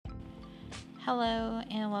Hello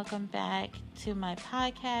and welcome back to my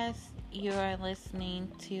podcast. You are listening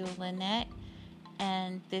to Lynette,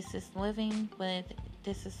 and this is Living with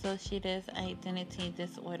Dissociative Identity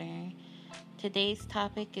Disorder. Today's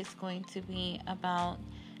topic is going to be about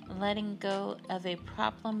letting go of a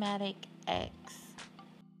problematic ex.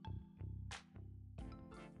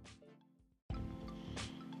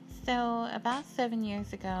 So, about 7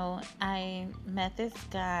 years ago, I met this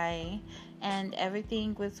guy, and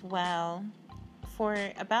everything was well. For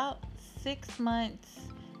about 6 months,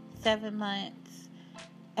 7 months,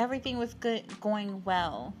 everything was good, going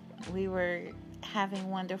well. We were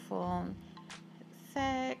having wonderful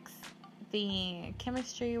sex. The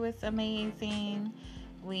chemistry was amazing.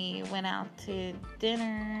 We went out to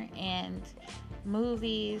dinner and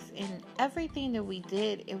movies, and everything that we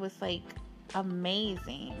did, it was like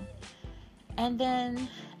amazing. And then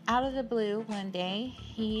out of the blue one day,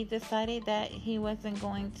 he decided that he wasn't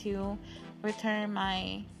going to return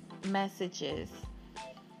my messages,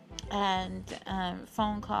 and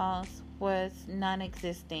phone calls was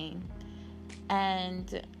non-existing.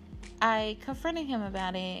 And I confronted him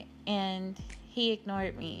about it, and he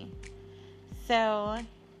ignored me. So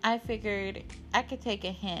I figured I could take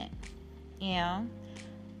a hint.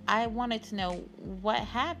 I wanted to know what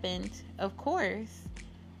happened, of course,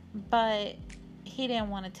 but he didn't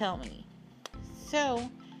want to tell me. So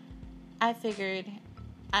I figured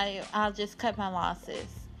I'll just cut my losses.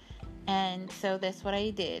 And so that's what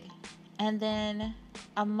I did. And then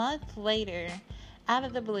a month later, out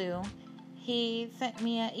of the blue, he sent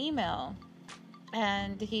me an email.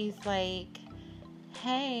 And he's like,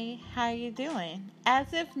 "Hey, how you doing?"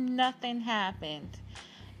 As if nothing happened.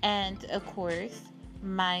 And of course,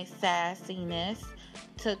 my sassiness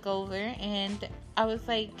took over, and I was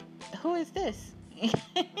like, "Who is this?"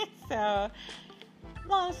 So,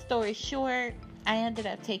 long story short, I ended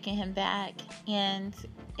up taking him back and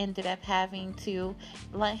ended up having to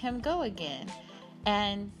let him go again.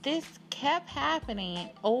 And this kept happening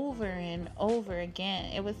over and over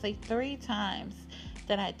again. It was like 3 times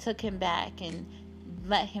that I took him back and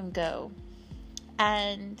let him go.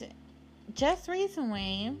 And just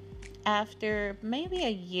recently, after maybe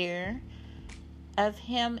a year of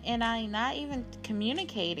him and I not even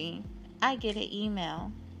communicating, I get an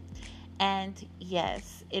email. And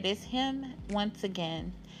yes, it is him once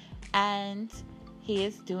again. And he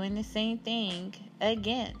is doing the same thing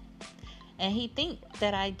again. And he thinks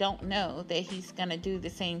that I don't know that he's going to do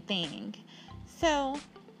the same thing. So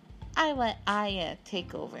I let Aya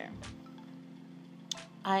take over.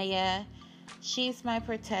 Aya, she's my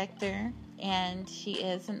protector, and she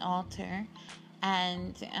is an alter.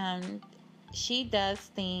 And she does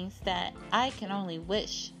things that I can only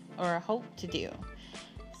wish or hope to do.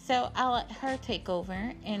 So I let her take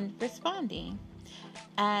over in responding.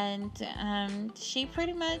 And she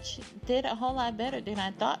pretty much did a whole lot better than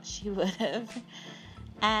I thought she would have.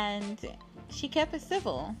 And she kept it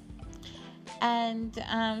civil. And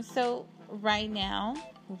so right now,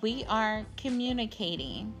 we are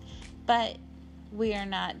communicating, but we are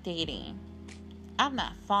not dating. I'm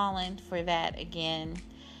not falling for that again.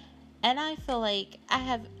 And I feel like I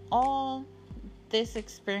have all this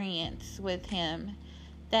experience with him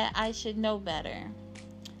that I should know better.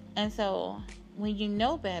 And so when you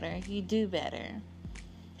know better, you do better.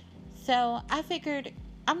 So I figured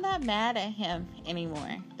I'm not mad at him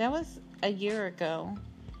anymore. That was a year ago.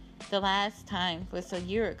 The last time was a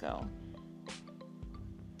year ago.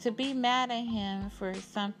 To be mad at him for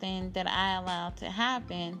something that I allowed to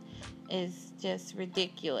happen is just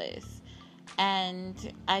ridiculous.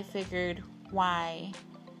 And I figured, why?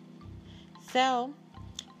 So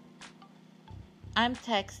I'm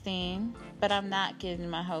texting, but I'm not getting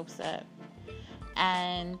my hopes up.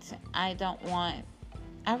 And I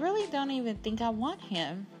really don't even think I want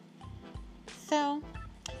him. So,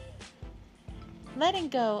 letting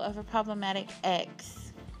go of a problematic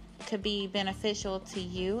ex could be beneficial to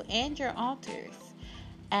you and your alters.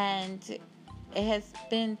 And it has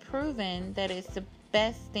been proven that it's the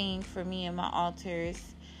best thing for me and my alters.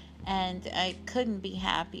 And I couldn't be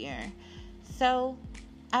happier. So,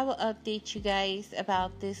 I will update you guys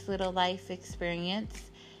about this little life experience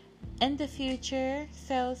in the future,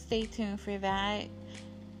 so stay tuned for that.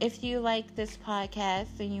 If you like this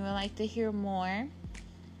podcast and you would like to hear more,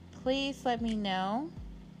 please let me know.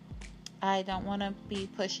 I don't want to be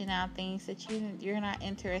pushing out things that you're not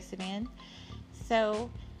interested in. So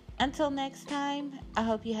until next time, I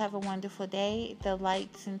hope you have a wonderful day. The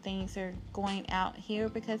lights and things are going out here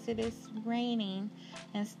because it is raining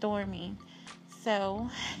and stormy. So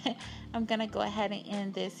I'm going to go ahead and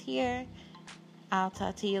end this here. I'll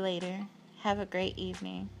talk to you later. Have a great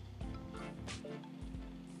evening.